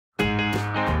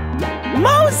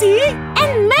Mosi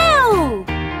and Moo!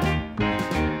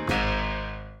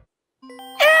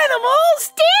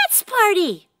 Animals Dance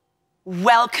Party!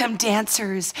 Welcome,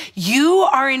 dancers. You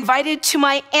are invited to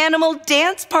my animal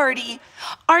dance party.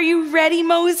 Are you ready,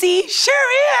 Mosi?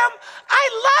 Sure am. I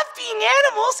love being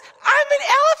animals. I'm an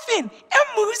elephant and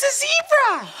Moo's a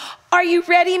zebra. Are you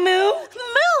ready, Moo?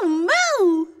 Moo,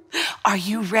 moo! Are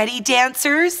you ready,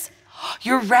 dancers?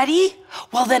 You're ready?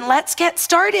 Well, then let's get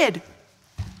started.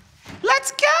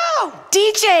 Let's go.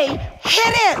 DJ,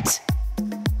 hit it.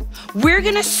 We're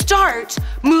gonna start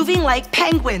moving like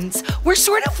penguins. We're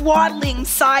sort of waddling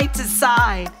side to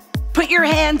side. Put your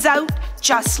hands out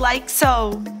just like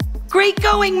so. Great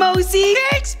going, Mosi.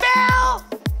 Thanks, Belle.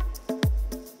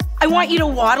 I want you to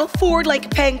waddle forward like a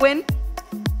penguin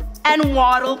and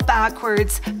waddle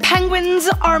backwards. Penguins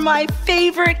are my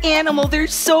favorite animal. They're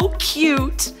so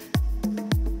cute.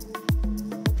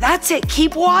 That's it.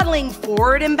 Keep waddling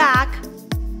forward and back.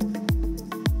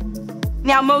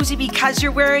 Now, Mosi, because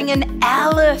you're wearing an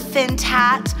elephant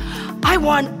hat, I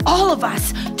want all of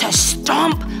us to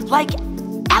stomp like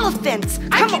elephants.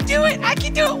 I can do it. I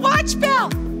can do it. Watch, Belle.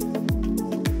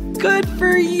 Good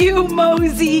for you,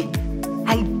 Mosi.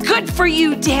 And good for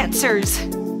you, dancers.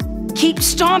 Keep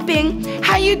stomping.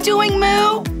 How you doing,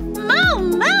 Moo? Moo,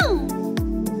 moo!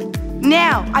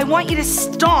 Now, I want you to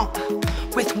stomp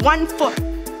with one foot.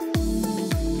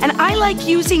 And I like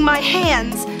using my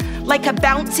hands like a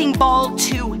bouncing ball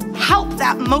to help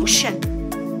that motion.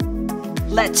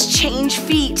 Let's change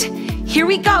feet. Here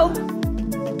we go.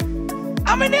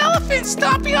 I'm an elephant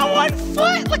stomping on one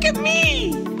foot. Look at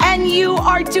me. And you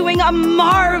are doing a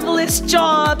marvelous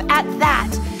job at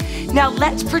that. Now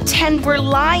let's pretend we're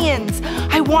lions.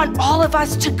 I want all of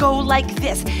us to go like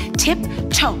this.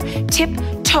 Tip-toe,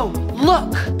 tip-toe,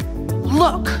 look,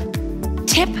 look.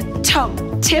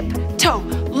 Tip-toe, tip-toe,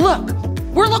 look.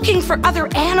 We're looking for other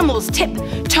animals.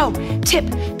 Tip-toe,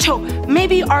 tip-toe,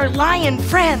 maybe our lion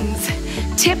friends.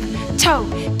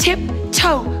 Tip-toe,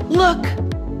 tip-toe, look.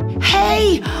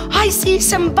 Hey, I see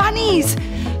some bunnies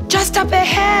just up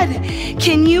ahead.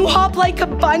 Can you hop like a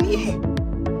bunny?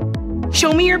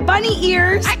 Show me your bunny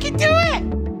ears. I can do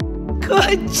it.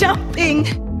 Good jumping.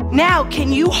 Now,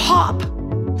 can you hop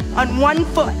on one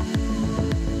foot?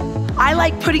 I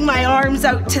like putting my arms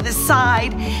out to the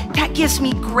side. That gives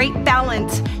me great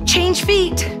balance. Change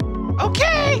feet.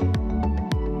 Okay.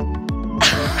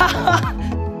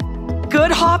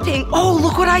 Good hopping. Oh,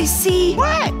 look what I see.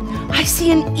 What? I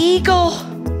see an eagle.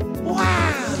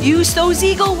 Wow. Use those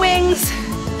eagle wings.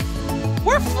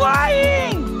 We're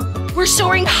flying. We're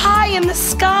soaring high in the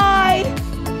sky.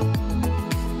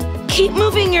 Keep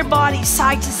moving your body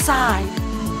side to side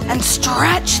and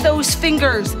stretch those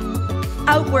fingers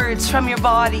outwards from your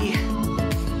body.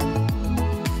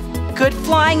 Good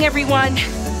flying, everyone.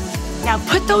 Now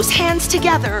put those hands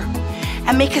together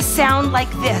and make a sound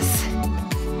like this.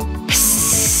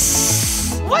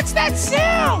 What's that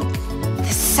sound?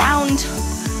 The sound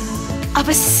of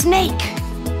a snake.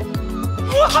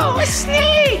 Whoa, a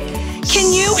snake!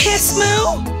 Can you hiss,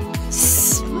 Moo?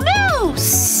 Moo!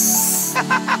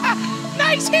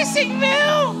 Nice hissing,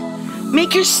 Moo!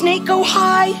 Make your snake go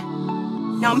high.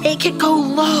 Now make it go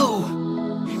low.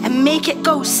 And make it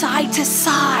go side to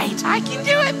side. I can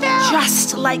do it, Belle.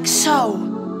 Just like so.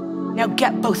 Now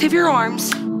get both of your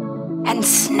arms and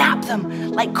snap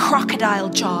them like crocodile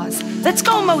jaws. Let's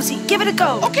go, Mosi. Give it a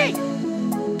go. Okay.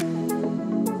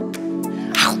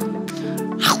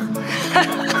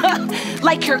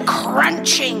 Like you're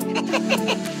crunching.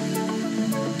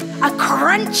 A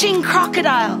crunching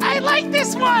crocodile. I like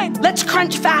this one. Let's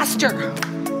crunch faster.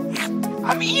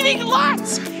 I'm eating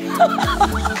lots.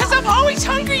 Because I'm always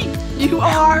hungry. You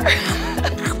are.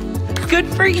 Good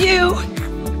for you.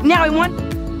 Now I want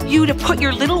you to put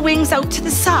your little wings out to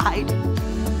the side.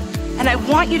 And I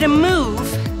want you to move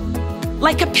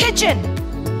like a pigeon.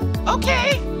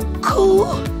 Okay. Coo,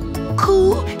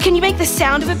 coo. Can you make the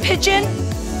sound of a pigeon?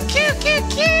 Coo, coo,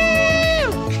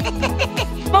 coo.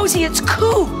 Mosi, it's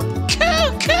coo.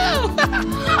 Coo, coo.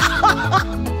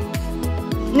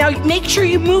 Now make sure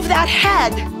you move that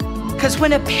head, because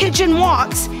when a pigeon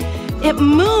walks, it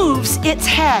moves its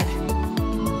head.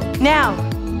 Now,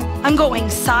 I'm going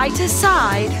side to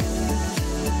side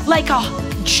like a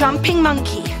jumping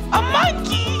monkey. A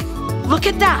monkey? Look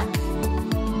at that.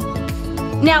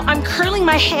 Now I'm curling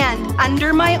my hand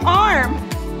under my arm,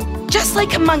 just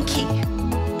like a monkey.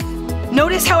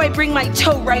 Notice how I bring my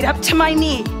toe right up to my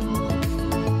knee.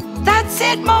 That's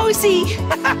it, Mosi.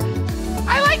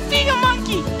 I like being a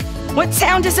monkey. What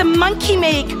sound does a monkey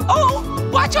make? Oh,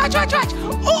 watch, watch, watch, watch.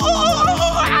 Oh, oh, oh,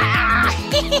 oh, ah.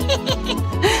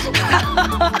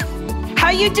 How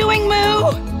you doing,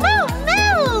 Moo? Moo,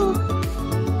 moo!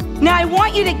 Now I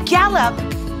want you to gallop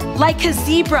like a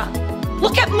zebra.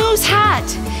 Look at Moo's hat.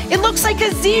 It looks like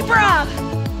a zebra.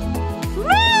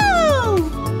 Moo!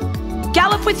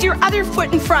 Gallop with your other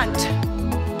foot in front.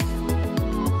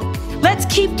 Let's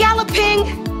keep galloping.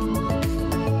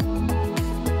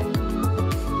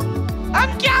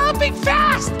 I'm galloping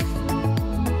fast.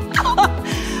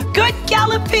 Good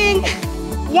galloping.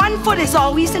 One foot is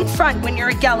always in front when you're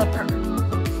a galloper.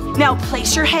 Now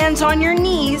place your hands on your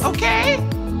knees Okay,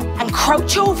 and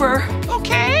crouch over.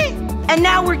 okay. And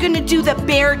now we're gonna do the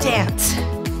bear dance.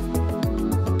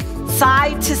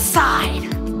 Side to side.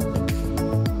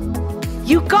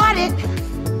 You got it.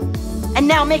 And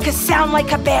now make a sound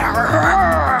like a bear.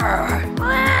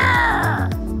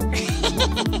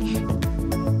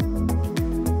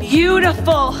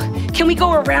 Beautiful. Can we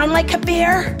go around like a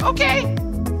bear? Okay.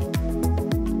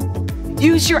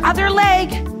 Use your other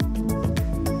leg.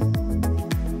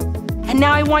 And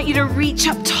now I want you to reach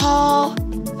up tall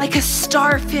like a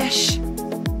starfish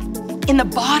in the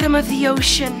bottom of the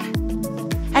ocean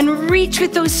and reach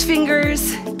with those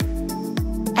fingers.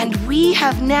 And we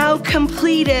have now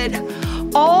completed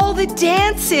all the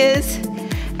dances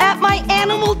at my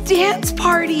animal dance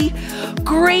party.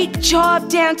 Great job,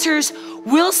 dancers.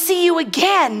 We'll see you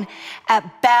again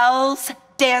at Belle's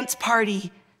dance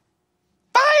party.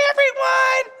 Bye,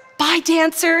 everyone. Bye,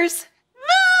 dancers.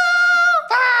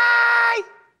 Bye.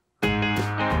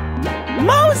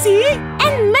 Mosi.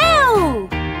 And moo!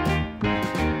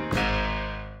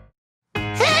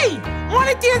 Hey, want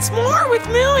to dance more with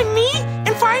Moo and me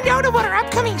and find out about our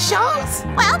upcoming shows?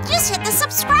 Well, just hit the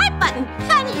subscribe button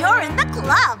and you're in the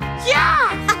club.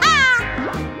 Yeah.